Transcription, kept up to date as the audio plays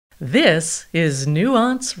This is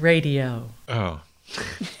Nuance Radio. Oh.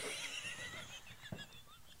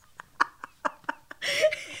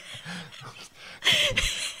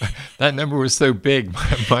 That number was so big,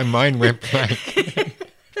 my mind went blank.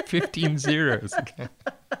 15 zeros again.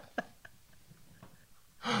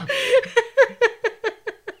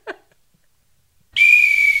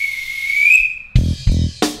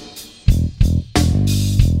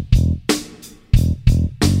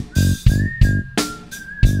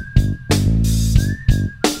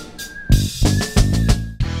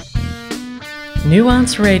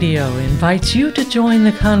 Nuance Radio invites you to join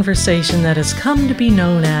the conversation that has come to be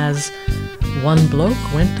known as One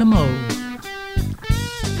Bloke Went to Mow.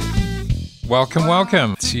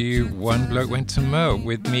 Welcome to One Bloke Went to Mow.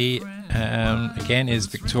 With me again is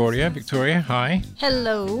Victoria. Victoria, hi.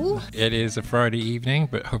 Hello. It is a Friday evening,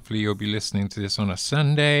 but hopefully you'll be listening to this on a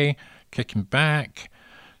Sunday, kicking back,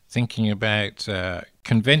 thinking about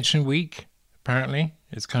Convention Week, apparently.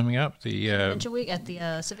 It's coming up. The Convention Week at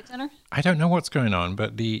the Civic Center? I don't know what's going on,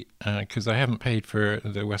 but because I haven't paid for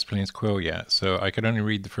the West Plains Quill yet, so I could only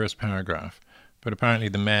read the first paragraph. But apparently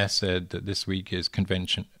the mayor said that this week is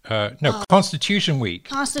Constitution Week.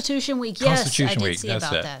 Constitution Week, yes. Constitution I did Week, see that's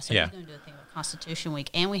about it. that. So Yeah. we're going to do a thing about Constitution Week.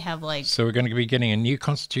 And we have So we're going to be getting a new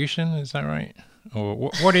constitution, is that right? Or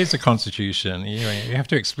what is a constitution? You have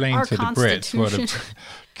to explain Our to the Brits what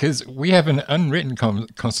because we have an unwritten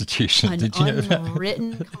constitution. Did you know that?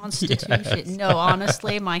 Unwritten constitution. Yes. No,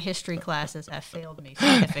 honestly, my history classes have failed me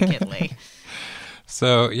significantly.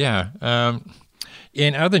 So, yeah.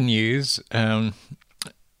 In other news,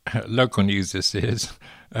 local news this is,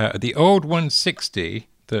 the old 160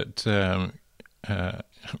 that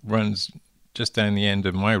runs just down the end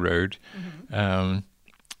of my road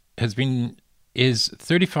is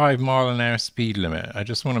 35 mile an hour speed limit. I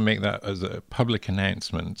just want to make that as a public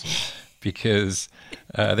announcement because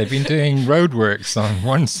they've been doing roadworks on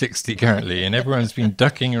 160 currently, and everyone's been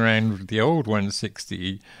ducking around the old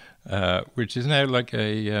 160, which is now like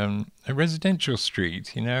a residential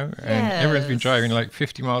street, you know, and everyone's been driving like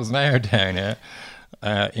 50 miles an hour down it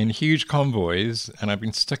in huge convoys, and I've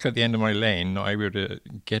been stuck at the end of my lane, not able to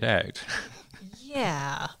get out.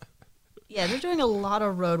 Yeah. Yeah, they're doing a lot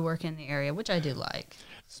of road work in the area, which I do like.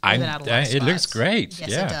 It looks great. Yes,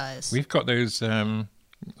 yeah. it does. We've got those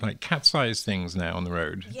like cat-sized things now on the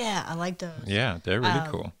road. Yeah, I like those. Yeah, they're really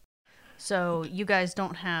cool. So you guys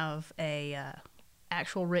don't have a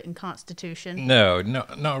actual written constitution? No,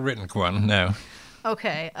 not a written one, no.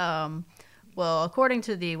 Okay. Well, according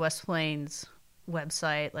to the West Plains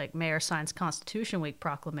website, like Mayor signs Constitution Week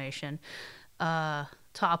proclamation,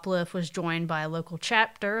 Topliff was joined by a local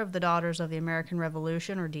chapter of the Daughters of the American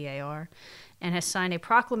Revolution, or DAR, and has signed a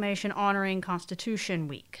proclamation honoring Constitution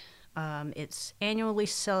Week. It's annually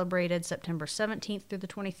celebrated September 17th through the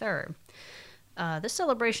 23rd. This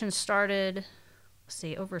celebration started,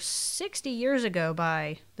 over 60 years ago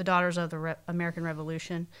by the Daughters of the American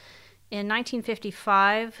Revolution. In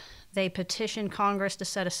 1955, they petitioned Congress to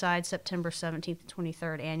set aside September 17th and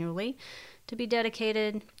 23rd annually to be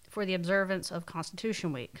dedicated for the observance of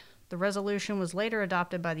Constitution Week. The resolution was later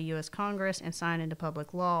adopted by the U.S. Congress and signed into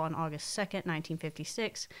public law on August 2nd,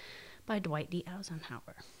 1956 by Dwight D.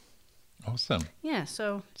 Eisenhower. Awesome. Yeah,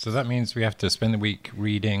 so that means we have to spend the week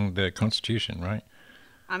reading the Constitution, right?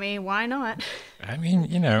 I mean, why not? I mean,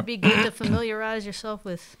 you know. It'd be good to familiarize yourself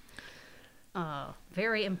with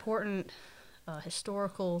very important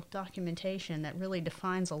historical documentation that really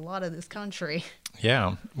defines a lot of this country.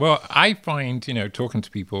 Yeah. Well, I find, talking to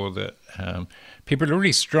people that people are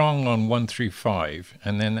really strong on 1 through 5,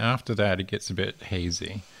 and then after that it gets a bit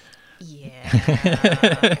hazy.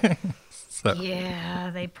 Yeah.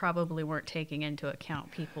 Yeah, they probably weren't taking into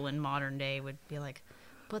account people in modern day would be like,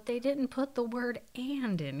 but they didn't put the word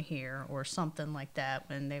 "and" in here or something like that,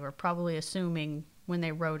 when they were probably assuming when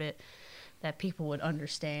they wrote it that people would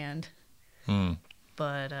understand.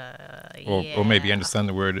 But or maybe understand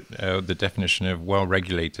the word, the definition of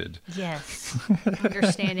well-regulated. Yes,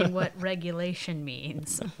 understanding what regulation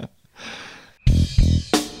means.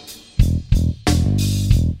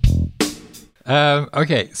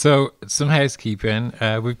 Okay, so some housekeeping.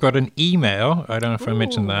 We've got an email. I don't know if I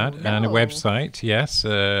mentioned that. No. And a website. Yes,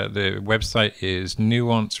 the website is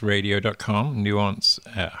nuanceradio.com,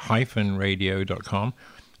 nuance-radio.com.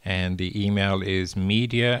 And the email is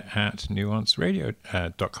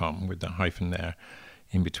media@nuanceradio.com with the hyphen there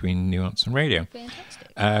in between Nuance and Radio. Fantastic.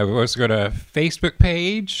 We've also got a Facebook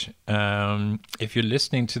page. If you're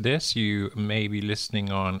listening to this, you may be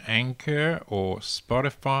listening on Anchor or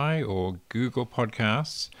Spotify or Google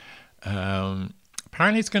Podcasts.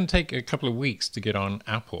 Apparently it's going to take a couple of weeks to get on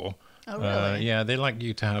Apple. Oh, really? Yeah, they like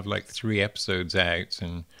you to have like 3 episodes out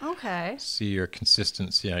and Okay. see your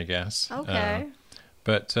consistency, I guess. Okay.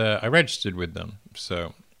 But I registered with them,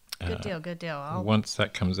 so Good deal. Good deal. once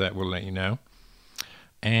that comes out, we'll let you know.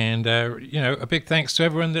 And a big thanks to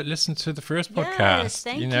everyone that listened to the first podcast. Yes,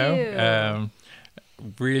 thank you.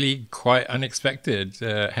 Really quite unexpected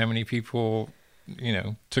how many people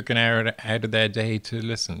took an hour out of their day to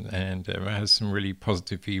listen, and has some really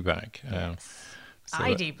positive feedback. Yes. so I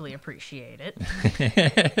that- deeply appreciate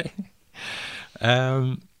it.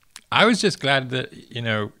 I was just glad that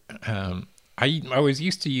I was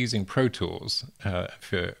used to using Pro Tools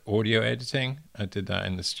for audio editing. I did that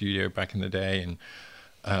in the studio back in the day, and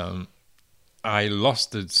I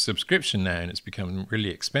lost the subscription now, and it's become really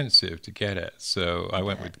expensive to get it. So I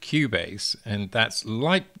went with Cubase, and that's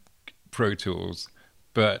like Pro Tools,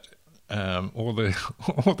 but all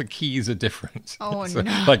the keys are different. Oh, So,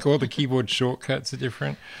 no. like all the keyboard shortcuts are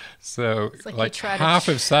different. So like you like try to half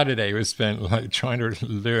of Saturday was spent like trying to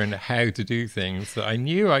learn how to do things that I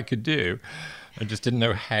knew I could do. I just didn't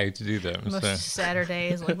know how to do them. Most So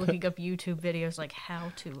Saturdays, like looking up YouTube videos, like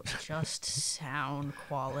how to adjust sound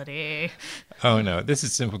quality. oh no, this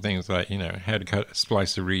is simple things like how to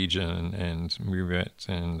splice a region and move it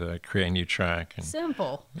and create a new track and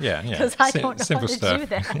Simple. yeah Because I Sim- don't know simple how to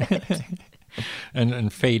stuff. do that.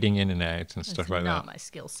 and fading in and out and It's stuff like not that. my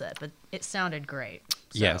skill set, but it sounded great.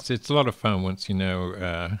 So, Yes, it's a lot of fun once you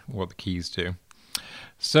know what the keys do.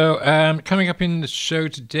 So coming up in the show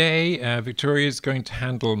today, Victoria is going to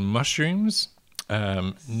handle mushrooms,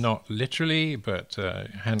 not literally, but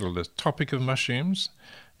handle the topic of mushrooms.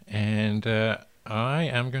 And I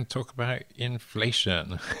am going to talk about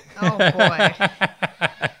inflation. Oh boy.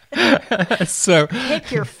 So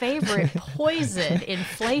Pick your favorite poison,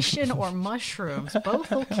 inflation or mushrooms.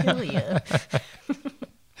 Both will kill you.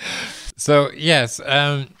 So yes,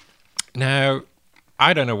 now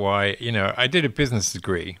I don't know why. I did a business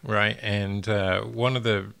degree, right? And one of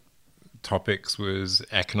the topics was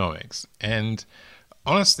economics. And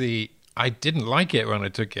honestly, I didn't like it when I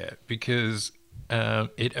took it because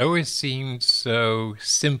it always seemed so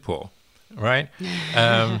simple, right?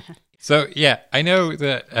 So yeah, I know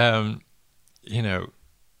that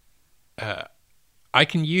I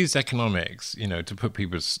can use economics, to put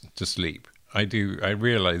people to sleep. I do. I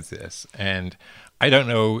realize this, and I don't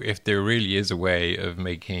know if there really is a way of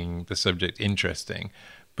making the subject interesting.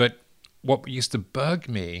 But what used to bug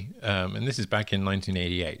me, and this is back in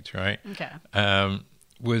 1988, right? Okay.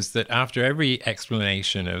 Was that after every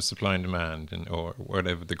explanation of supply and demand, or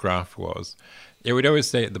whatever the graph was, it would always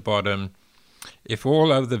say at the bottom, if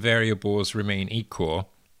all other variables remain equal,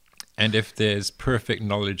 and if there's perfect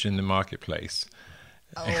knowledge in the marketplace.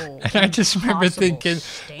 Oh, And I just remember impossible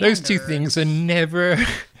thinking, those two standards. things are never,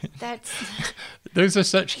 That's those are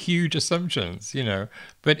such huge assumptions,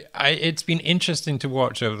 But it's been interesting to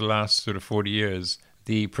watch over the last sort of 40 years,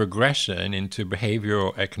 the progression into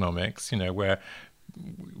behavioral economics, where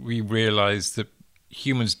we realize that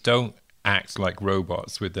humans don't act like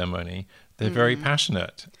robots with their money. They're very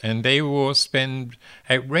passionate, and they will spend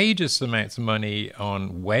outrageous amounts of money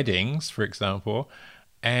on weddings, for example,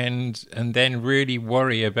 and then really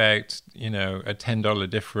worry about a $10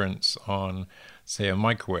 difference on, say, a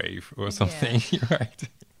microwave or something, right?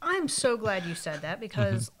 I'm so glad you said that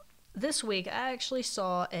because this week I actually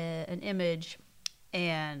saw an image,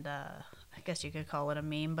 and I guess you could call it a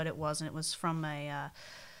meme, but it wasn't. It was from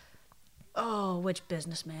which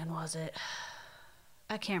businessman was it?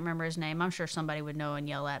 I can't remember his name. I'm sure somebody would know and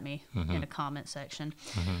yell at me in a comment section.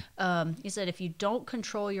 He said, if you don't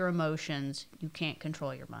control your emotions, you can't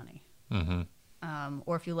control your money.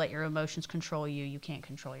 Or if you let your emotions control you, you can't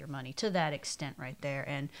control your money. To that extent right there.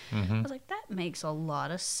 And I was like, that makes a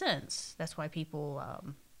lot of sense. That's why people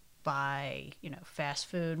buy, fast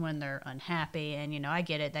food when they're unhappy. And, I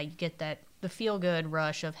get it, that you get the feel-good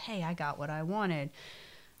rush of, hey, I got what I wanted.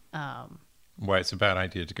 Why it's a bad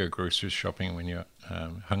idea to go grocery shopping when you're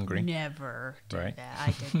hungry. Never did Right. that.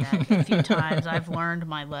 I did that a few times. I've learned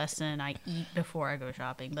my lesson. I eat before I go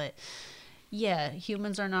shopping. But yeah,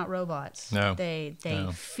 humans are not robots. No. They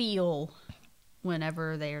No. feel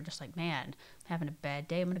whenever they are just like, man, I'm having a bad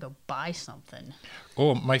day. I'm going to go buy something.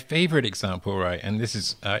 Or my favorite example, right? And this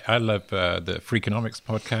is, I love the Freakonomics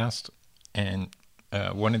podcast. And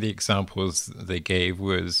one of the examples they gave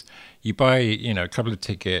was you buy, a couple of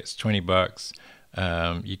tickets,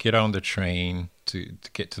 $20. You get on the train to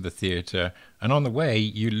get to the theater. And on the way,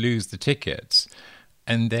 you lose the tickets.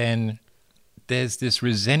 And then there's this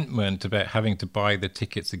resentment about having to buy the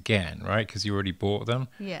tickets again, right? Because you already bought them.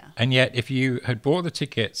 Yeah. And yet, if you had bought the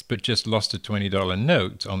tickets but just lost a $20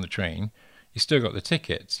 note on the train, you still got the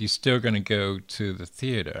tickets. You're still going to go to the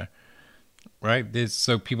theater, right?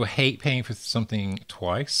 So people hate paying for something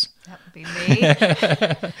twice. That would be me.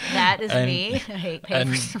 That is me. I hate paying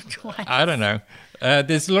for something twice. I don't know.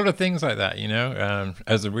 There's a lot of things like that,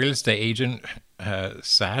 As a real estate agent,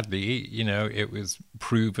 sadly, it was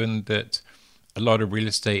proven that a lot of real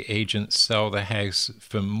estate agents sell their house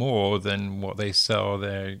for more than what they sell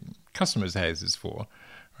their customers' houses for,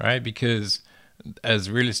 right? Because as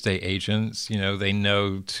real estate agents, they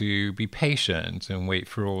know to be patient and wait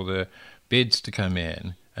for all the bids to come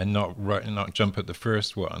in and not jump at the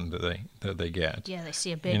first one that they get. Yeah, they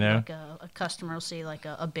see a big like a customer will see like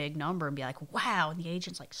a big number and be like, "Wow!" And the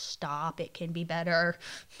agent's like, "Stop! It can be better."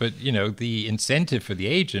 But the incentive for the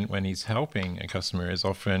agent when he's helping a customer is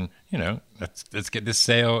often, let's get this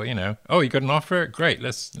sale. Oh, you got an offer? Great,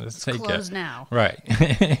 let's take it. Close now.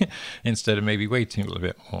 Right, instead of maybe waiting a little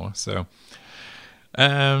bit more. So,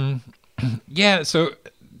 so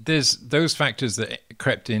there's those factors that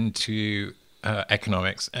crept into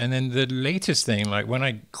economics. And then the latest thing, like when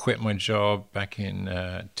I quit my job back in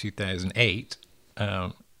 2008,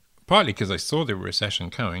 partly because I saw the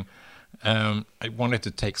recession coming, I wanted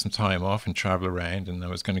to take some time off and travel around, and I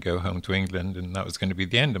was going to go home to England, and that was going to be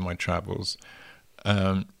the end of my travels.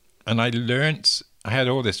 And I had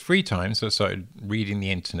all this free time, so I started reading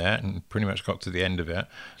the internet and pretty much got to the end of it.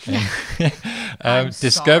 And,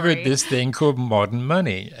 discovered this thing called modern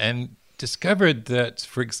money, and discovered that,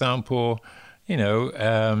 for example,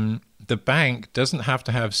 the bank doesn't have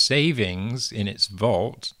to have savings in its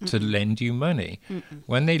vault to lend you money.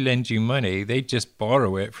 When they lend you money, they just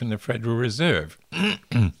borrow it from the Federal Reserve.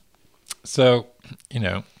 So,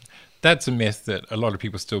 that's a myth that a lot of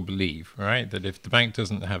people still believe, right? That if the bank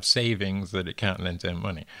doesn't have savings, that it can't lend them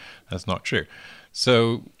money. That's not true.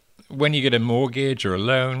 So when you get a mortgage or a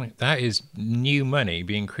loan, that is new money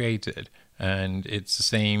being created. And it's the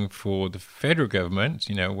same for the federal government.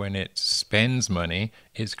 When it spends money,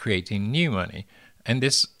 it's creating new money. And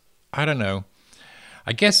this, I don't know.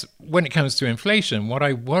 I guess when it comes to inflation, what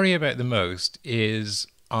I worry about the most is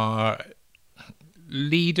our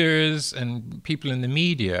leaders and people in the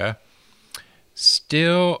media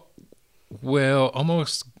still will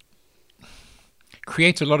almost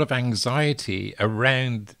create a lot of anxiety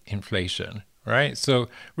around inflation. Right. So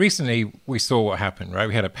recently we saw what happened, right?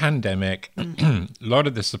 We had a pandemic. A lot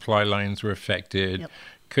of the supply lines were affected. Yep.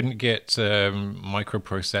 Couldn't get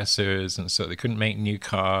microprocessors, and so they couldn't make new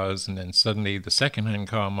cars. And then suddenly the secondhand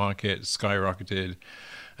car market skyrocketed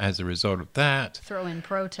as a result of that. Throw in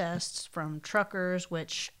protests from truckers,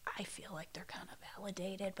 which I feel like they're kind of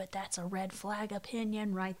validated, but that's a red flag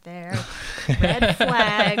opinion right there. Red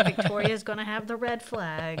flag. Victoria's going to have the red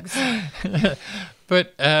flags.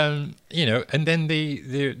 But, and then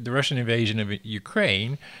the Russian invasion of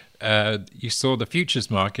Ukraine, you saw the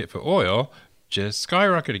futures market for oil just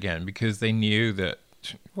skyrocket again because they knew that,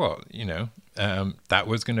 that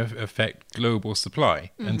was going to affect global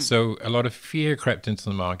supply. Mm-hmm. And so a lot of fear crept into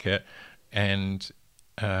the market, and,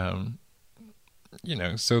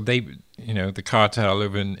 so they, the cartel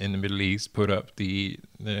over in the Middle East put up the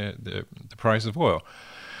price of oil.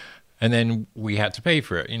 And then we had to pay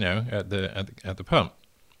for it, at the pump.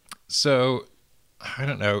 So I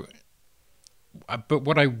don't know. But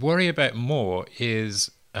what I worry about more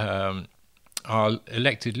is our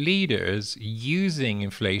elected leaders using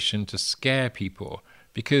inflation to scare people.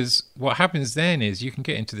 Because what happens then is you can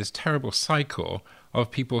get into this terrible cycle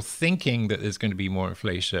of people thinking that there's going to be more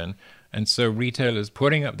inflation. And so retailers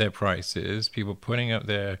putting up their prices, people putting up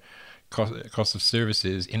their cost of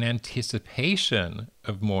services in anticipation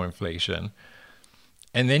of more inflation.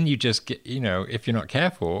 And then you just get, if you're not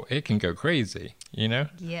careful, it can go crazy,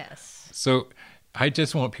 Yes. So I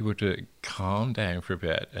just want people to calm down for a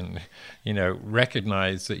bit and,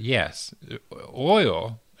 recognize that, yes,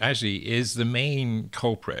 oil actually is the main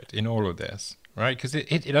culprit in all of this, right? Because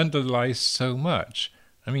it underlies so much.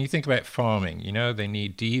 I mean, you think about farming, they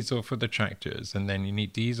need diesel for the tractors, and then you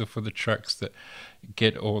need diesel for the trucks that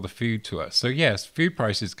get all the food to us. So yes, food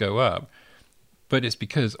prices go up, but it's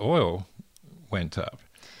because oil went up.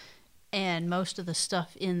 And most of the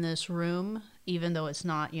stuff in this room, even though it's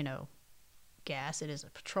not, gas, it is a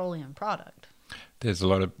petroleum product. There's a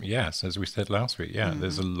lot of, yes, as we said last week,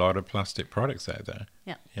 there's a lot of plastic products out there.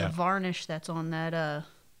 Yeah. The varnish that's on that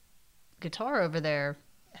guitar over there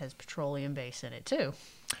has petroleum base in it too.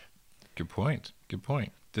 Good point.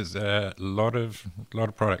 There's a lot of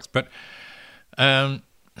products, but I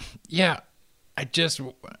just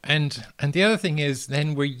and the other thing is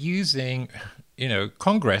then we're using,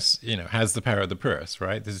 Congress, has the power of the purse,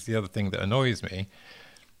 right? This is the other thing that annoys me.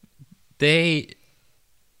 They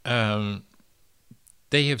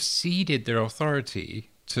they have ceded their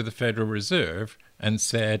authority to the Federal Reserve and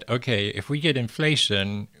said, okay, if we get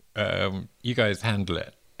inflation, you guys handle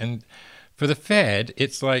it. And for the Fed,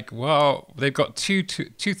 it's like, well, they've got two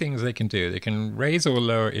things they can do. They can raise or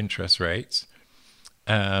lower interest rates,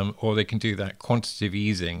 or they can do that quantitative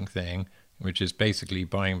easing thing, which is basically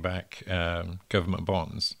buying back government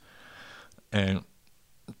bonds.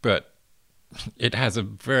 But it has a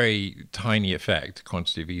very tiny effect,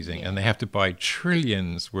 quantitative easing, and they have to buy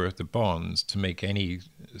trillions worth of bonds to make any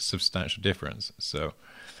substantial difference. So,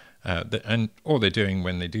 and all they're doing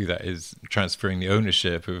when they do that is transferring the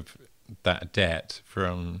ownership of that debt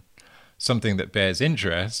from something that bears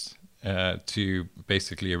interest to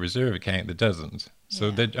basically a reserve account that doesn't.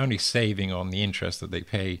 So they're only saving on the interest that they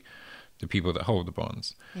pay the people that hold the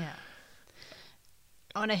bonds. Yeah.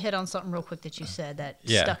 I want to hit on something real quick that you said that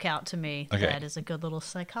stuck out to me. Okay. That is a good little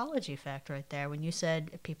psychology fact right there. When you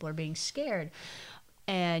said people are being scared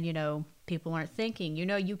and, people aren't thinking,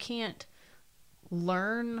 you can't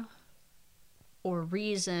learn or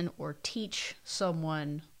reason or teach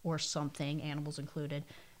someone or something, animals included,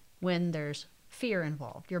 when there's fear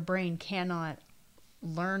involved. Your brain cannot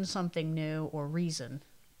learn something new or reason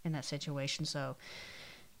in that situation. So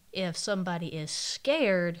if somebody is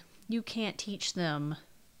scared, you can't teach them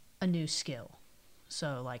a new skill.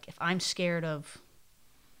 So, like, if I'm scared of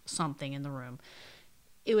something in the room,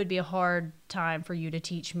 it would be a hard time for you to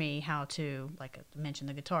teach me how to, like I mentioned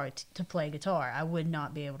the guitar, to play guitar. I would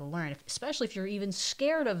not be able to learn, especially if you're even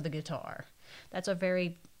scared of the guitar. That's a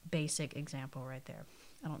very basic example right there.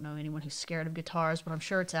 I don't know anyone who's scared of guitars, but I'm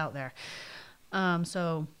sure it's out there.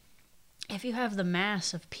 So if you have the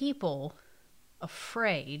mass of people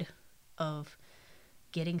afraid of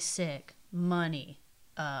getting sick, money,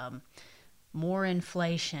 more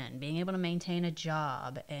inflation, being able to maintain a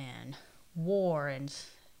job, and war and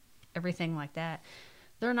everything like that,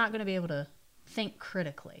 they're not going to be able to think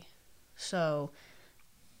critically. So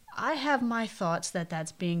I have my thoughts that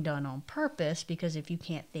that's being done on purpose, because if you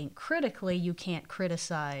can't think critically, you can't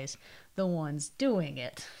criticize the ones doing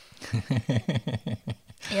it.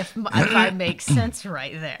 if I make sense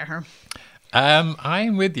right there.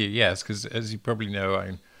 I'm with you, yes, because as you probably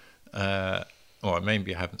know, or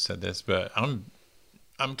maybe I haven't said this, but I'm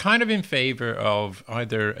kind of in favor of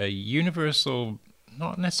either a universal,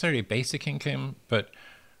 not necessarily a basic income, but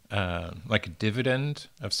like a dividend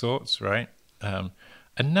of sorts, right?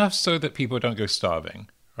 Enough so that people don't go starving,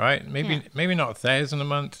 right? Maybe not 1,000 a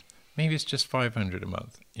month, maybe it's just 500 a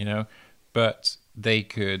month, but they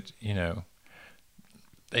could,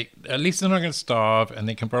 at least they're not going to starve, and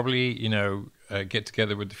they can probably, get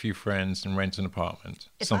together with a few friends and rent an apartment,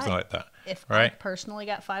 something like that. If right? I personally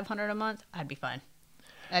got 500 a month, I'd be fine.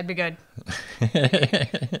 I'd be good.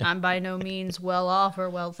 I'm by no means well off or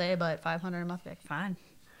wealthy, but 500 a month, fine.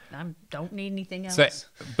 I don't need anything else. So,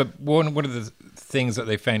 but one of the things that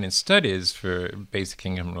they found in studies for basic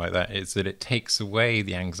income like that is that it takes away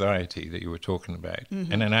the anxiety that you were talking about,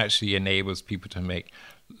 and it actually enables people to make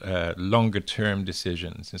longer-term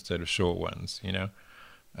decisions instead of short ones.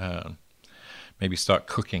 Maybe start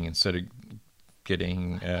cooking instead of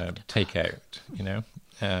getting takeout.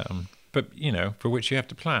 But for which you have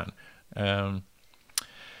to plan.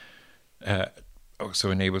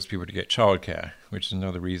 Also enables people to get childcare, which is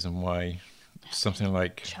another reason why something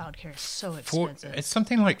like childcare is so expensive. It's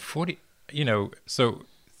something like 40. So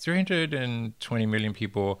 320 million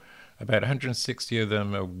people, about 160 of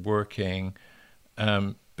them are working.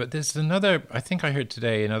 But there's another, I think I heard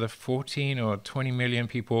today, another 14 or 20 million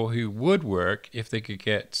people who would work if they could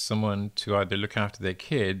get someone to either look after their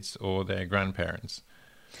kids or their grandparents.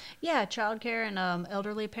 Yeah, childcare and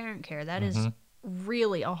elderly parent care. That is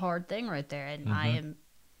really a hard thing right there. And I am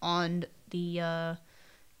on the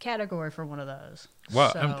category for one of those.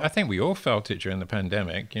 Well, I think we all felt it during the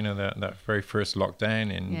pandemic, that very first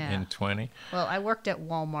lockdown in 20. Well, I worked at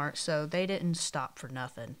Walmart, so they didn't stop for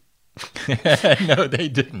nothing. No, they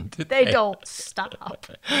didn't. They don't stop.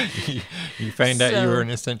 You found out you were an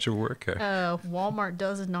essential worker. Walmart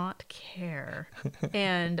does not care.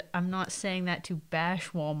 And I'm not saying that to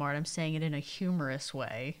bash Walmart. I'm saying it in a humorous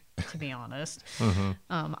way, to be honest.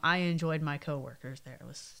 I enjoyed my coworkers there. It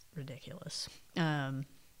was ridiculous. They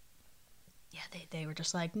were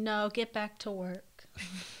just like, no, get back to work.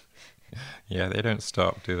 Yeah, they don't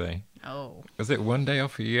stop, do they? Oh. Is it one day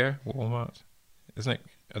off a year, Walmart? Isn't it?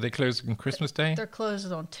 Are they closed on Christmas Day? They're closed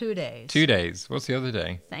on 2 days. 2 days. What's the other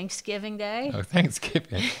day? Thanksgiving Day. Oh,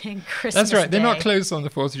 Thanksgiving. And Christmas That's right. They're Day. not closed on the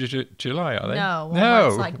 4th of July, are they? No.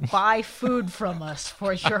 Walmart's like, buy food from us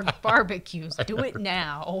for your barbecues. Do it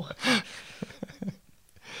now.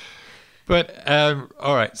 But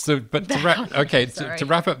all right. So, but to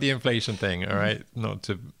wrap up the inflation thing. All right, not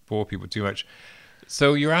to bore people too much.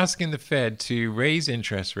 So you're asking the Fed to raise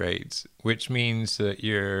interest rates, which means that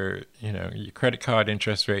your credit card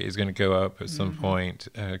interest rate is going to go up at some point.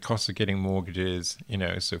 Costs of getting mortgages,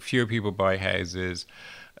 so fewer people buy houses.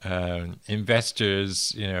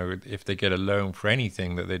 Investors, if they get a loan for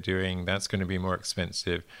anything that they're doing, that's going to be more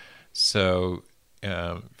expensive. So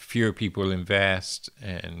fewer people invest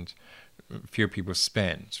and fewer people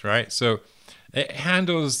spend, right? So it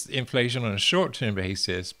handles inflation on a short-term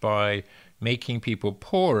basis by making people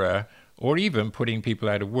poorer, or even putting people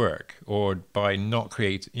out of work, or by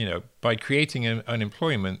by creating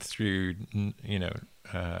unemployment through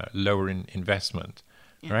lower investment,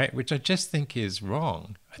 right? Which I just think is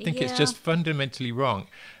wrong. I think it's just fundamentally wrong.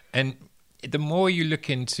 And the more you look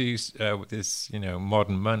into this,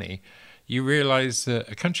 modern money, you realize that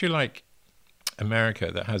a country like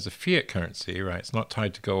America that has a fiat currency, right? It's not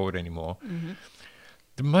tied to gold anymore.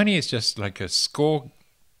 The money is just like a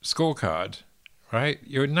scorecard, right?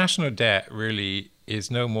 Your national debt really is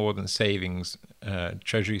no more than savings,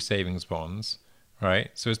 treasury savings bonds, right?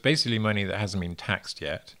 So it's basically money that hasn't been taxed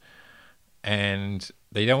yet. And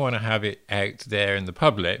they don't want to have it out there in the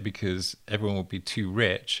public because everyone will be too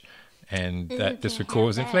rich, and that this would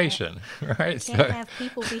cause inflation, right? You can't have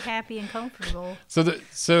people be happy and comfortable. So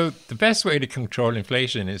the best way to control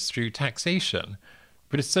inflation is through taxation.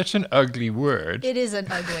 But it's such an ugly word. It is an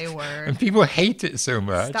ugly word. And people hate it so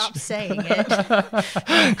much. Stop saying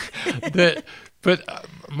it. But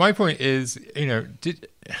my point is, so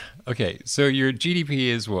your GDP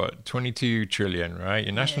is what? 22 trillion, right?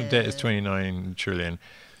 Your national debt is 29 trillion.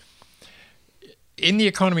 In the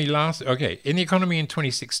economy in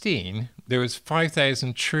 2016, there was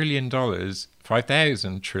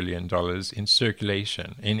 $5,000 trillion in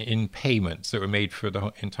circulation, in payments that were made for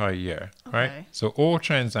the entire year, right? So all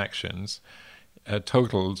transactions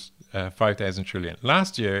totaled 5,000 trillion.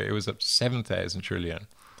 Last year, it was up to 7,000 trillion,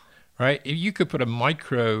 right? If you could put a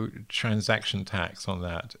micro transaction tax on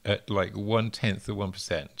that at like 1/10 of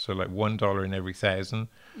 1%, so like $1 in every 1,000,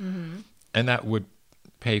 and that would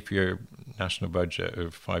pay for your national budget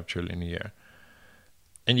of 5 trillion a year.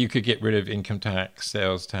 And you could get rid of income tax,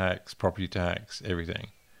 sales tax, property tax,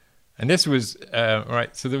 everything. And this was,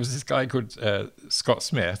 right, so there was this guy called Scott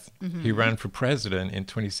Smith who ran for president in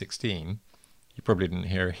 2016. You probably didn't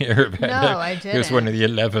hear about him. No, I didn't. He was one of the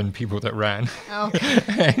 11 people that ran.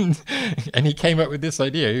 Okay. and he came up with this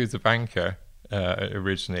idea. He was a banker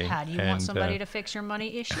originally. How do you want somebody to fix your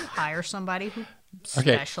money issue? Hire somebody who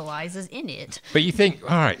specializes in it. But you think,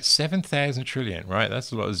 all right, 7,000 trillion, right?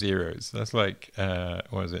 That's a lot of zeros. That's like,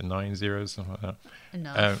 what is it, 9 zeros, something like that?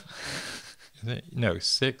 Enough. No,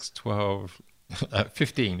 6, 12,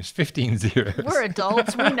 15. It's 15 zeros. We're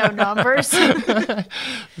adults. We know numbers.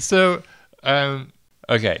 So,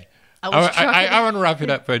 okay. I want to wrap it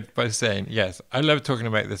up by saying, yes, I love talking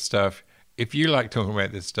about this stuff. If you like talking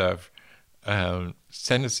about this stuff,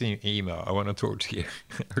 send us an email. I want to talk to you.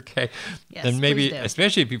 Okay. Yes, and maybe, please do.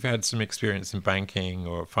 especially if you've had some experience in banking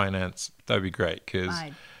or finance, that'd be great, because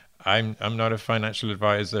I'm not a financial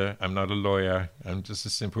advisor. I'm not a lawyer. I'm just a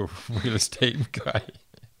simple real estate guy.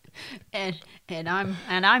 And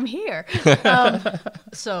I'm here.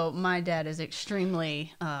 So my dad is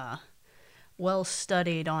extremely well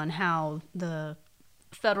studied on how the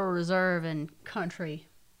Federal Reserve and country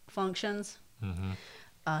functions.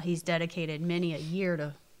 He's dedicated many a year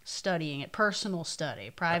to studying it, personal study,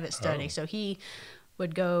 private study. So he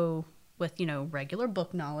would go with, regular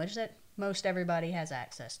book knowledge that most everybody has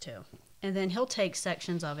access to. And then he'll take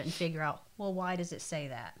sections of it and figure out, well, why does it say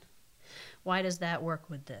that? Why does that work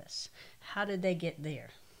with this? How did they get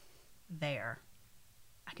there?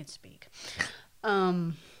 I can speak.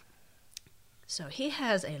 So he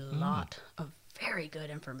has a lot of very good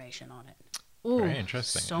information on it. Ooh, very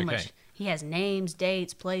interesting. So much. He has names,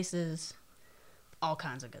 dates, places, all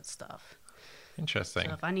kinds of good stuff. Interesting.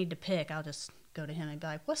 So if I need to pick, I'll just go to him and be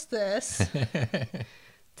like, what's this?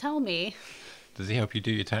 Tell me. Does he help you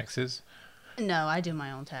do your taxes? No, I do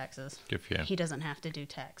my own taxes. Good for you. He doesn't have to do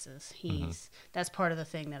taxes. That's part of the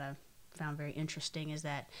thing that I've found very interesting is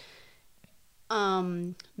that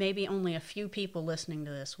maybe only a few people listening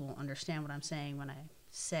to this will understand what I'm saying when I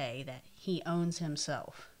say that he owns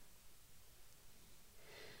himself.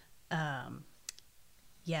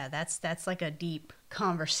 Yeah, that's like a deep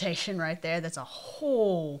conversation right there. That's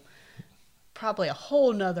probably a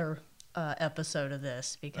whole nother episode of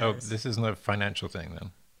this, because this isn't a financial thing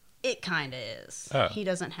then. It kind of is. He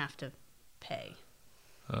doesn't have to pay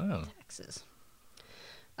taxes.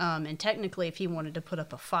 And technically, if he wanted to put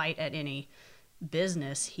up a fight at any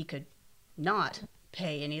business, he could not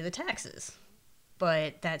pay any of the taxes.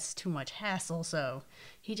 But that's too much hassle, so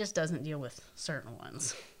he just doesn't deal with certain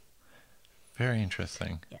ones. Very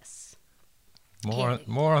interesting. Yes. More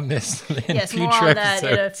on this in yes, future more on episodes.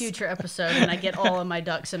 that in a future episode, and I get all of my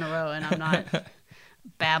ducks in a row, and I'm not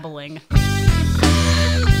babbling.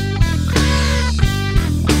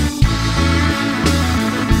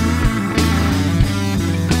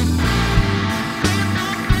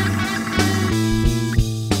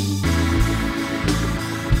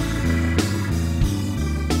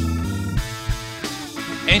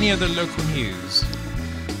 Any other local news?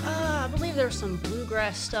 I believe there's some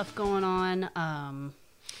bluegrass stuff going on.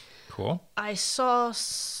 Cool. I saw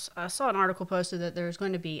an article posted that there's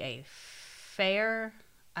going to be a fair.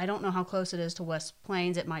 I don't know how close it is to West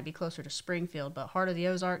Plains. It might be closer to Springfield, but Heart of the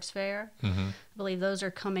Ozarks Fair. Mm-hmm. I believe those are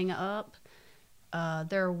coming up.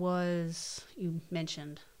 There was, you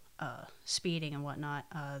mentioned speeding and whatnot.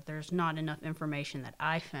 There's not enough information that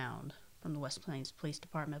I found from the West Plains Police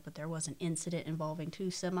Department, but there was an incident involving 2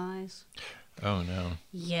 semis. Oh, no.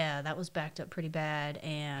 Yeah, that was backed up pretty bad,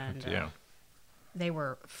 and they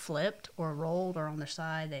were flipped or rolled or on their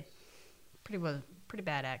side. They pretty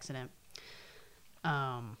bad accident.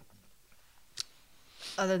 Other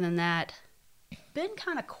than that, been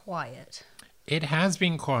kind of quiet. It has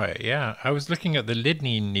been quiet, yeah. I was looking at the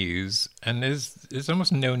Lydney news, and there's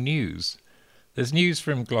almost no news. There's news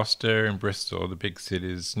from Gloucester and Bristol, the big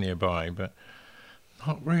cities nearby, but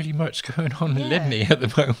not really much going on in Lydney at the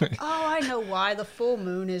moment. Oh, I know why. The full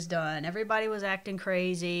moon is done. Everybody was acting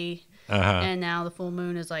crazy, and now the full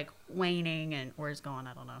moon is like waning, and where it's gone,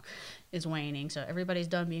 I don't know, is waning. So everybody's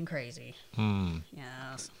done being crazy.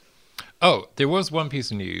 Yes. Oh, there was one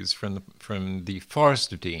piece of news from the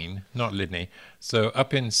Forest of Dean, not Lydney. So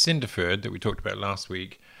up in Cinderford that we talked about last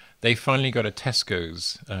week, they finally got a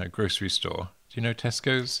Tesco's grocery store. Do you know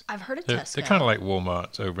Tesco's? I've heard of Tesco. They're kind of like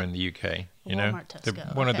Walmart over in the UK. You know, Walmart, they're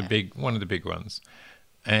Tesco. one of the big ones.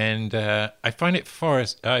 And I find it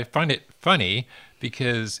funny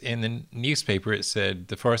because in the newspaper it said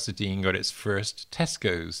the Forest of Dean got its first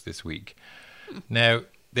Tesco's this week. Now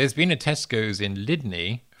there's been a Tesco's in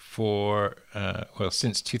Lydney for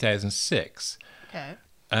since 2006. Okay.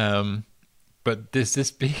 But there's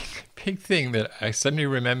this big thing that I suddenly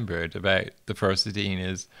remembered about the Forest of Dean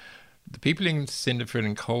is the people in Cinderford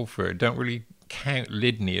and Colford don't really count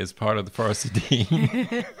Lydney as part of the Forest of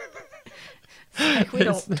Dean. Like we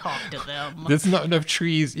don't talk to them. There's not enough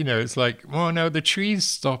trees, you know. It's like, oh no, the trees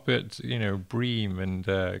stop at, you know, Bream and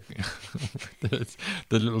the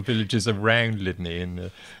little villages around Lydney,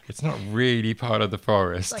 and it's not really part of the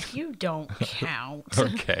forest. Like, you don't count.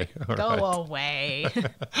 Okay, all Go right. away.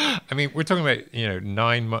 I mean, we're talking about, you know,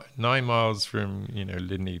 9 miles from, you know,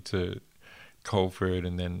 Lydney to Colford,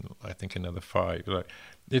 and then I think another 5. Like,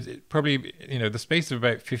 it probably, you know, the space of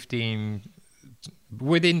about 15.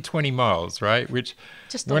 Within 20 miles, right? Which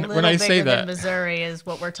just a when little I bigger say than that, Missouri is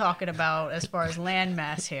what we're talking about as far as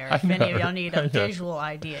landmass here. I If any of know, y'all need a visual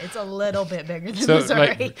idea, it's a little bit bigger than so Missouri.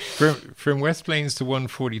 like from West Plains to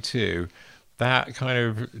 142, that kind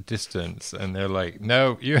of distance, and they're like,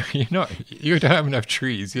 no, you don't have enough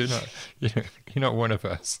trees. You're not one of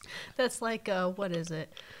us. That's like what is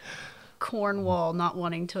it? Cornwall not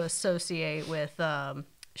wanting to associate with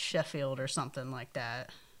Sheffield or something like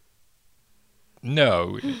that.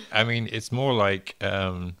 No, I mean, it's more like,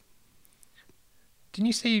 didn't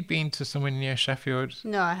you say you'd been to somewhere near Sheffield?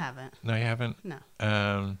 No, I haven't. No, you haven't? No.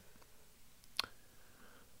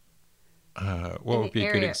 What would be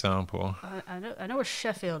a good example? I know where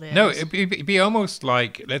Sheffield is. No, it'd be almost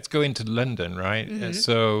like, let's go into London, right? Mm-hmm.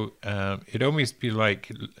 So it'd almost be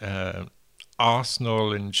like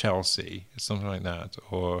Arsenal and Chelsea, something like that,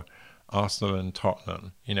 or Arsenal and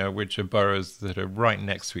Tottenham, you know, which are boroughs that are right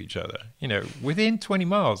next to each other, you know, within 20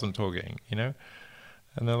 miles I'm talking, you know,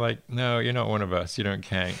 and they're like, no, you're not one of us, you don't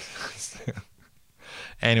count.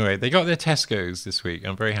 Anyway, they got their Tesco's this week.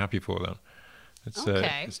 I'm very happy for them.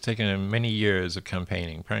 It's taken them many years of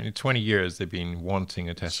campaigning. Apparently 20 years they've been wanting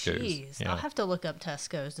a Tesco's. Jeez, Yeah. I'll have to look up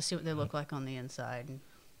Tesco's to see what they look like on the inside.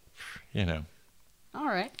 You know. All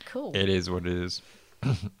right, cool. It is what it is.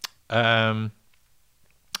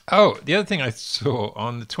 Oh, the other thing I saw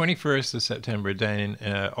on the 21st of September down in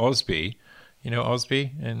Osby, you know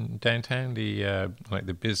Osby in downtown, the like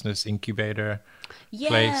the business incubator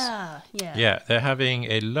place. Yeah. They're having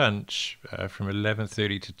a lunch from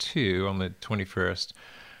 11:30 to 2 on the 21st,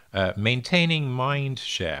 maintaining mind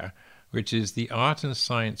share, which is the art and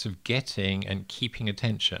science of getting and keeping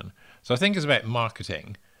attention. So I think it's about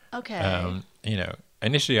marketing. Okay. You know,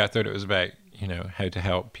 initially I thought it was about, you know, how to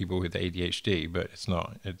help people with ADHD, but it's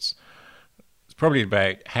not. It's it's probably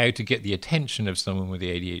about how to get the attention of someone with the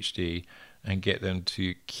ADHD and get them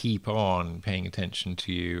to keep on paying attention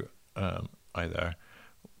to you, either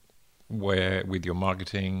where with your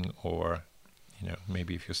marketing or,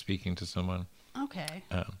 maybe if you're speaking to someone. Okay.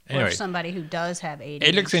 Anyway, or somebody who does have ADHD.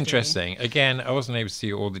 it looks interesting. Again, I wasn't able to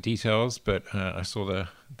see all the details, but I saw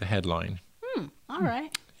the headline. All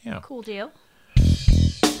right. Yeah. Cool deal.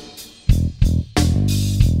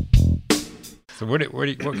 So what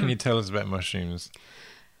can you tell us about mushrooms?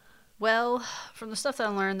 Well, from the stuff that I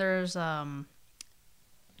learned, there's a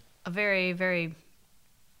very, very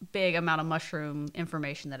big amount of mushroom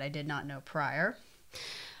information that I did not know prior.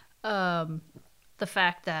 The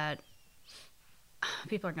fact that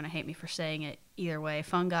people are going to hate me for saying it either way,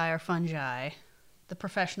 fungi or fungi. The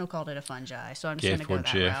professional called it a fungi, so I'm just going to go that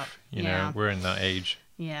GIF or route. GIF, you know, we're in that age.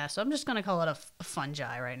 Yeah, so I'm just going to call it a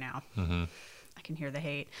fungi right now. Mm-hmm. I can hear the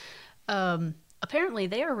hate. Apparently,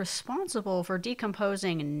 they are responsible for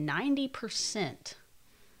decomposing 90%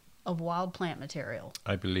 of wild plant material.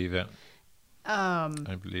 I believe it.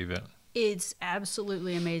 I believe it. It's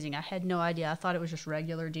absolutely amazing. I had no idea. I thought it was just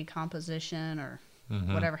regular decomposition or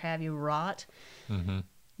whatever have you, rot. Mm-hmm.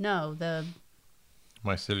 No, the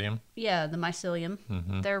Mycelium. mycelium.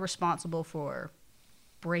 They're responsible for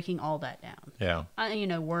breaking all that down. Yeah.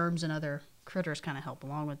 Worms and other critters kind of help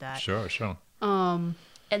along with that. Sure.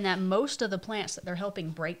 And that most of the plants that they're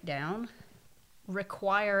helping break down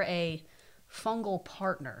require a fungal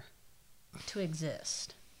partner to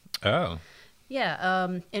exist. Oh.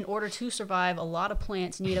 Yeah, in order to survive, a lot of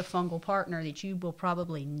plants need a fungal partner that you will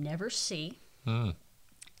probably never see. And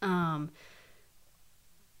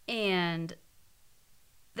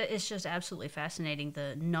it's just absolutely fascinating.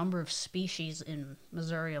 The number of species in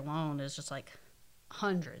Missouri alone is just like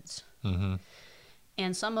hundreds. Mm-hmm.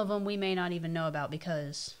 And some of them we may not even know about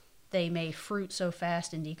because they may fruit so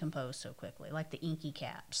fast and decompose so quickly, like the inky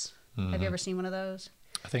caps. Have you ever seen one of those?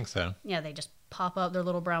 I think so. Yeah, they just pop up their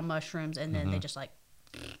little brown mushrooms and then they just like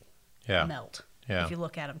melt if you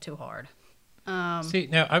look at them too hard. See,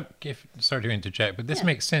 now, sorry to interject, but this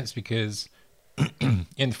makes sense because in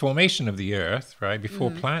the formation of the earth, right, before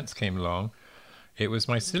plants came along, it was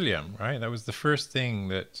mycelium, right? That was the first thing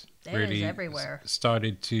that really everywhere.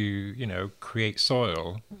 Started to, create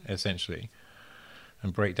soil, essentially,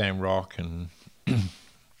 and break down rock. And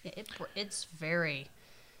it's very...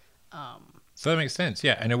 So that makes sense,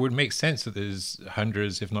 yeah. And it would make sense that there's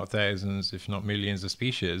hundreds, if not thousands, if not millions of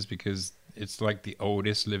species, because it's like the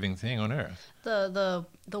oldest living thing on Earth. The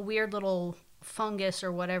weird little fungus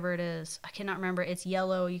or whatever it is, I cannot remember. It's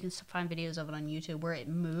yellow. You can find videos of it on YouTube where it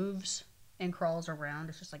moves and crawls around.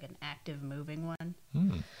 It's just like an active moving one.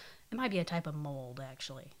 It might be a type of mold,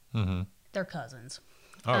 actually. They're cousins.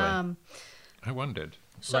 Oh, right. I wondered.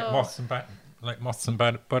 So, like moths and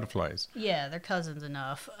butterflies. Yeah, they're cousins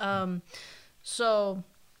enough. So,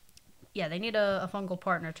 yeah, they need a fungal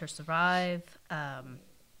partner to survive.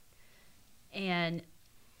 And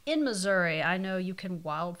in Missouri, I know you can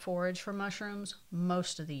wild forage for mushrooms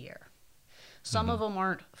most of the year. Some of them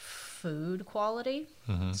aren't food quality.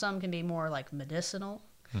 Some can be more like medicinal.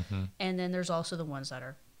 And then there's also the ones that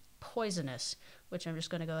are poisonous, which I'm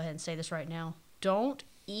just going to go ahead and say this right now. Don't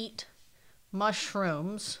eat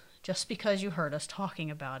mushrooms just because you heard us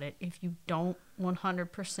talking about it if you don't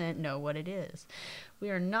 100% know what it is.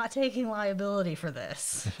 We are not taking liability for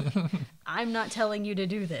this. I'm not telling you to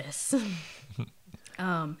do this.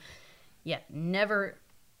 Never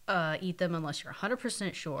eat them unless you're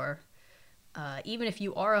 100% sure. Even if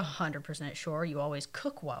you are 100% sure, you always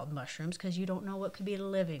cook wild mushrooms because you don't know what could be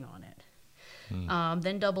living on it.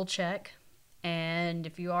 Then double check. And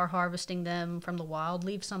if you are harvesting them from the wild,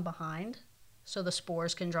 leave some behind so the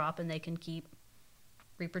spores can drop and they can keep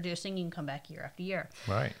reproducing. You can come back year after year.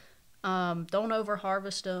 Right. Don't over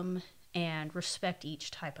harvest them and respect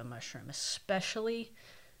each type of mushroom, especially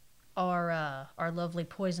our lovely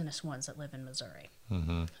poisonous ones that live in Missouri.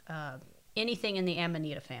 Anything in the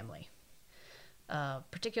Amanita family.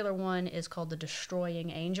 Particular one is called the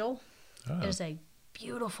Destroying Angel. It is a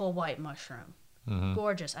beautiful white mushroom.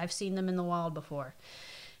 Gorgeous. I've seen them in the wild before.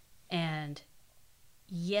 And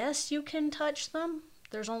yes, you can touch them.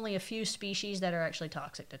 There's only a few species that are actually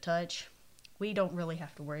toxic to touch. We don't really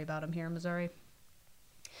have to worry about them here in Missouri.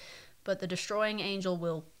 But the Destroying Angel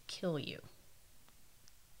will kill you.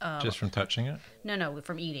 Just from touching it? No,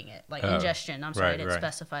 from eating it. Like ingestion. I'm sorry, I didn't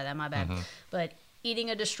specify that. My bad. But eating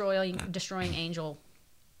a Destroying Angel,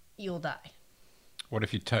 you'll die. What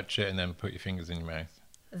if you touch it and then put your fingers in your mouth?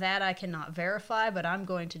 That I cannot verify, but I'm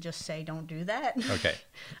going to just say don't do that. Okay.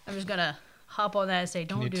 I'm just going to hop on that and say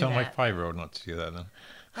don't do that. Can you tell my 5-year-old not to do that then?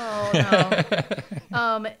 Oh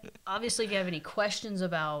no. Obviously, if you have any questions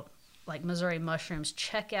about like Missouri mushrooms,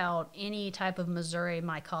 check out any type of Missouri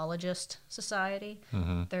Mycologist Society.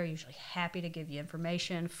 They're usually happy to give you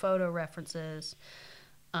information, photo references.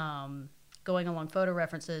 Going along photo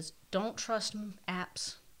references, don't trust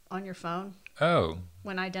apps on your phone Oh,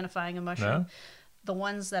 when identifying a mushroom. no? The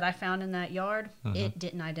ones that I found in that yard, it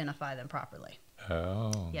didn't identify them properly.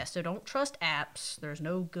 Oh, Yeah, so don't trust apps. There's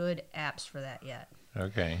no good apps for that yet.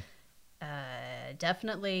 okay.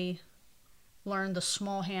 Definitely learn the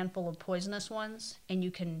small handful of poisonous ones, and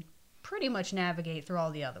you can pretty much navigate through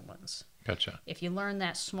all the other ones. Gotcha. If you learn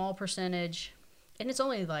that small percentage, and it's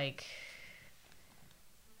only like,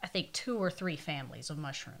 I think 2 or 3 families of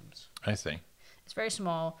mushrooms. I see. It's very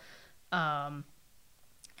small.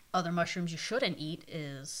 Other mushrooms you shouldn't eat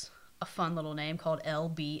is a fun little name called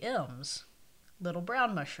LBMs, little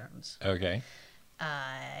brown mushrooms. Okay.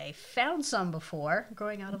 I found some before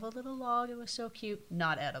growing out of a little log. It was so cute.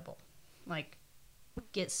 Not edible. Like,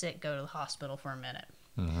 get sick, go to the hospital for a minute.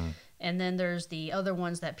 And then there's the other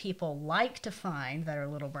ones that people like to find that are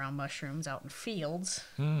little brown mushrooms out in fields.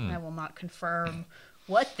 I will not confirm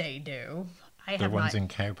what they do. I The have ones not. in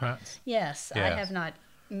cowpats? Yes, I Yes. have not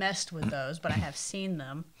messed with those, but I have seen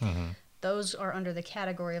them. Those are under the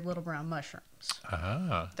category of little brown mushrooms.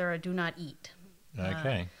 Ah, They're a do not eat.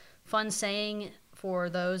 okay. Fun saying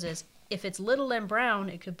for those is, if it's little and brown,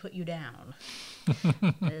 it could put you down.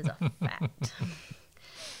 It is a fact.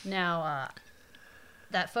 Now,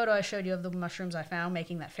 that photo I showed you of the mushrooms I found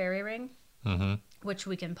making that fairy ring, which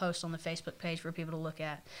we can post on the Facebook page for people to look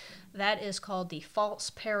at, that is called the false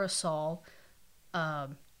parasol,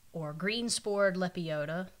 or green spored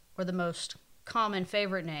lepiota, or the most common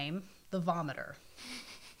favorite name, the vomiter.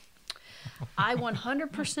 I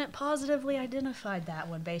 100% positively identified that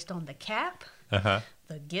one based on the cap, Uh-huh.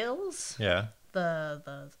 the gills, Yeah.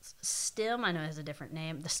 the stem, I know it has a different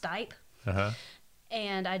name, the stipe, Uh-huh.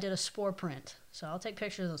 and I did a spore print. So I'll take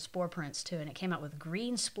pictures of the spore prints too, and it came out with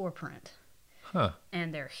green spore print. Huh.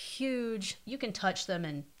 And they're huge. You can touch them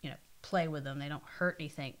and, play with them. They don't hurt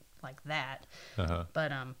anything like that. Uh-huh.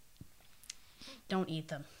 But don't eat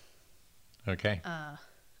them. Okay.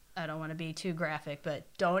 I don't want to be too graphic, but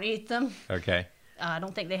don't eat them. Okay. I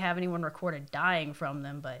don't think they have anyone recorded dying from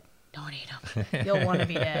them, but don't eat them. You'll want to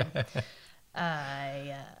be dead.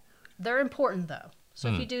 They're important though. So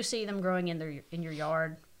if you do see them growing in your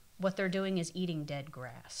yard, what they're doing is eating dead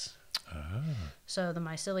grass. So the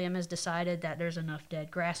mycelium has decided that there's enough dead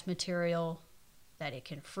grass material that it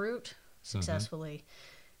can fruit successfully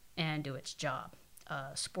and do its job.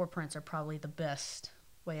 Spore prints are probably the best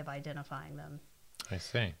way of identifying them, I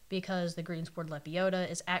see. because the green spored lepiota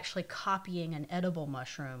is actually copying an edible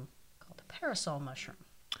mushroom called a parasol mushroom.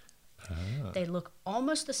 They look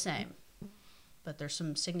almost the same, but there's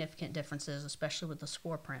some significant differences, especially with the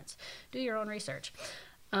spore prints. Do your own research.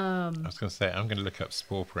 I was going to say, I'm going to look up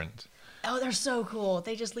spore print. Oh, they're so cool.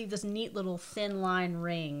 They just leave this neat little thin line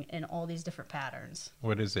ring in all these different patterns.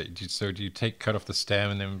 What is it? Do you cut off the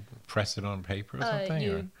stem and then press it on paper or something?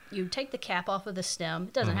 or? You take the cap off of the stem.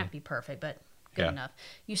 It doesn't have to be perfect, but good Yeah. enough.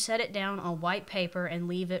 You set it down on white paper and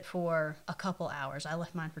leave it for a couple hours. I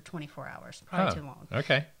left mine for 24 hours, probably too long.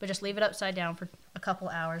 Okay. But just leave it upside down for a couple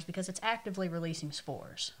hours because it's actively releasing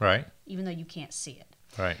spores, Right. even though you can't see it.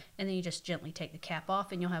 Right. And then you just gently take the cap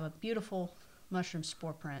off and you'll have a beautiful mushroom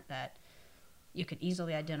spore print that you could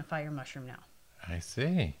easily identify your mushroom now. I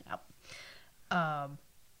see.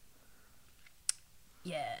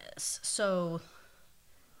 Yes. So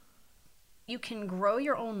you can grow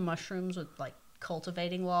your own mushrooms with like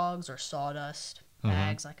cultivating logs or sawdust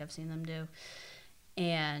bags, like I've seen them do.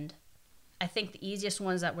 And I think the easiest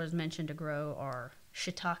ones that was mentioned to grow are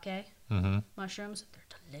shiitake mushrooms.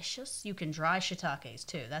 They're delicious. You can dry shiitakes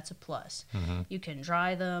too. That's a plus. You can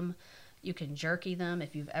dry them. You can jerky them.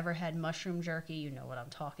 If you've ever had mushroom jerky, you know what I'm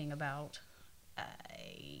talking about.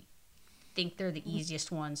 I think they're the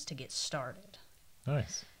easiest ones to get started.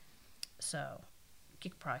 Nice. So you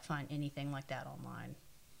could probably find anything like that online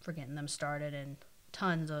for getting them started, and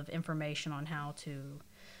tons of information on how to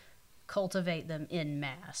cultivate them in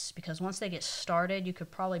mass. Because once they get started, you could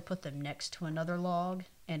probably put them next to another log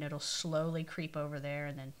and it'll slowly creep over there,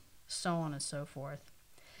 and then so on and so forth.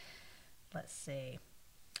 Let's see.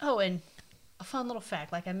 Oh, and a fun little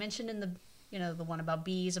fact, like I mentioned in the one about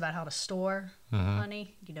bees, about how to store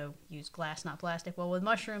honey, use glass, not plastic. Well, with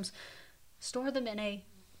mushrooms, store them in a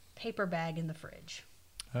paper bag in the fridge.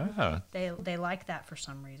 Ah, They like that for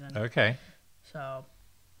some reason. okay. So,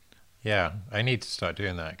 Yeah, I need to start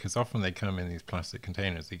doing that because often they come in these plastic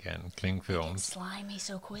containers again, cling it's films. slimy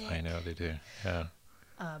so quick. I know they do. Yeah.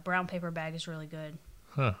 Brown paper bag is really good.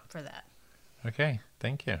 Huh. for that. Okay,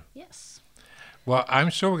 thank you. Yes. Well, I'm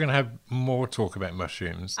sure we're going to have more talk about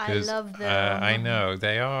mushrooms. I 'Cause, love them. I know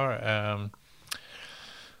they are.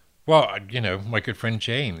 Well, my good friend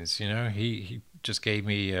James, he just gave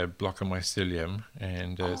me a block of mycelium,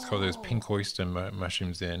 and it's got those pink oyster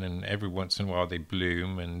mushrooms in, and every once in a while they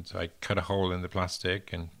bloom, and I cut a hole in the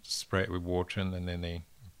plastic and spray it with water, and then they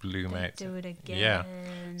bloom out. Do it again. Yeah.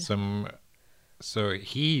 So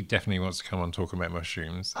he definitely wants to come on talking about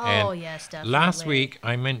mushrooms. Oh, And yes, definitely. last week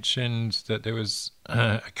I mentioned that there was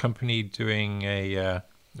a company doing a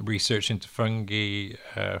research into fungi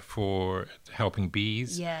for helping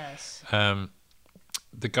bees. Yes.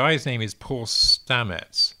 The guy's name is Paul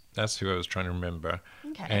Stamets. That's who I was trying to remember.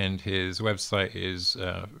 Okay. And his website is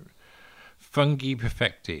Fungi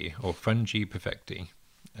Perfecti or Fungi Perfecti.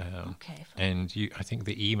 Okay. And I think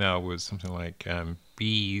the email was something like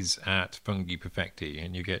bees@Fungi Perfecti,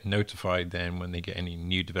 and you get notified then when they get any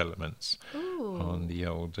new developments on the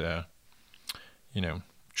old,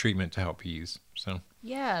 treatment to help bees. So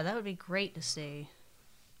Yeah, that would be great to see.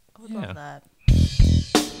 I would Yeah. love that.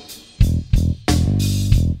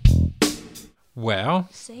 Well,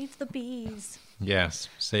 Save the bees. yes,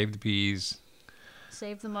 save the bees.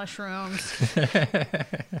 Save the mushrooms.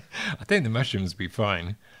 I think the mushrooms would be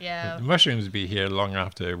fine. Yeah. The mushrooms would be here long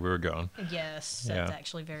after we're gone. Yes, that's Yeah.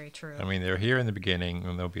 actually very true. I mean, they're here in the beginning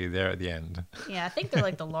and they'll be there at the end. Yeah, I think they're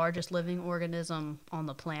like the largest living organism on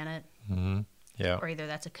the planet. Yeah. Or either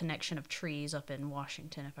that's a connection of trees up in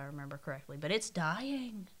Washington, if I remember correctly. But it's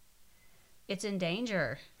dying. It's in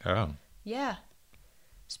danger. Oh, Yeah.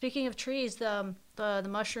 Speaking of trees, the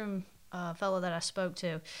mushroom fellow that I spoke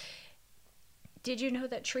to, did you know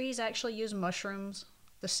that trees actually use mushrooms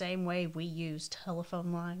the same way we use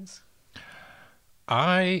telephone lines?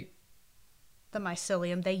 The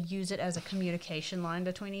mycelium, they use it as a communication line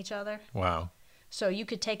between each other. wow. So you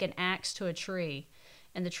could take an axe to a tree,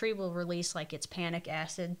 and the tree will release like its panic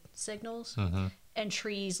acid signals, and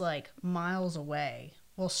trees like miles away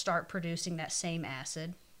will start producing that same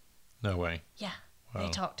acid. No way. Yeah, Wow. they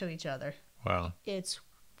talk to each other. Wow. It's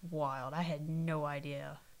wild. I had no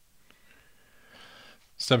idea.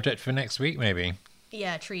 Subject for next week, maybe.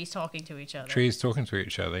 Yeah, trees talking to each other. Trees talking to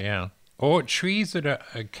each other, yeah. Or trees that are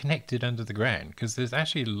connected under the ground, because there's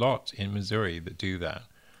actually a lot in Missouri that do that.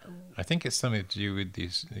 I think it's something to do with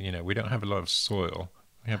these, we don't have a lot of soil.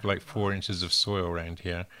 We have like 4 inches of soil around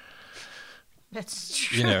here. That's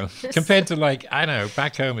true. Compared to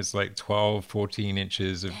back home it's like 12, 14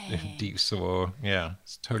 inches of deep soil. Yeah,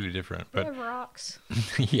 it's totally different. We But have rocks.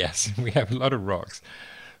 yes, we have a lot of rocks.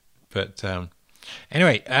 But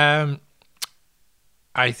anyway,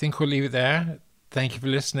 I think we'll leave it there. Thank you for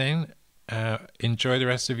listening. Enjoy the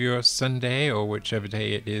rest of your Sunday or whichever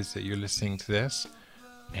day it is that you're listening to this.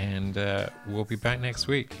 And we'll be back next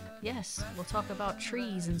week. Yes, we'll talk about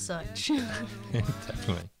trees and such.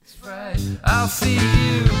 Definitely. I'll see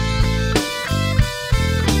you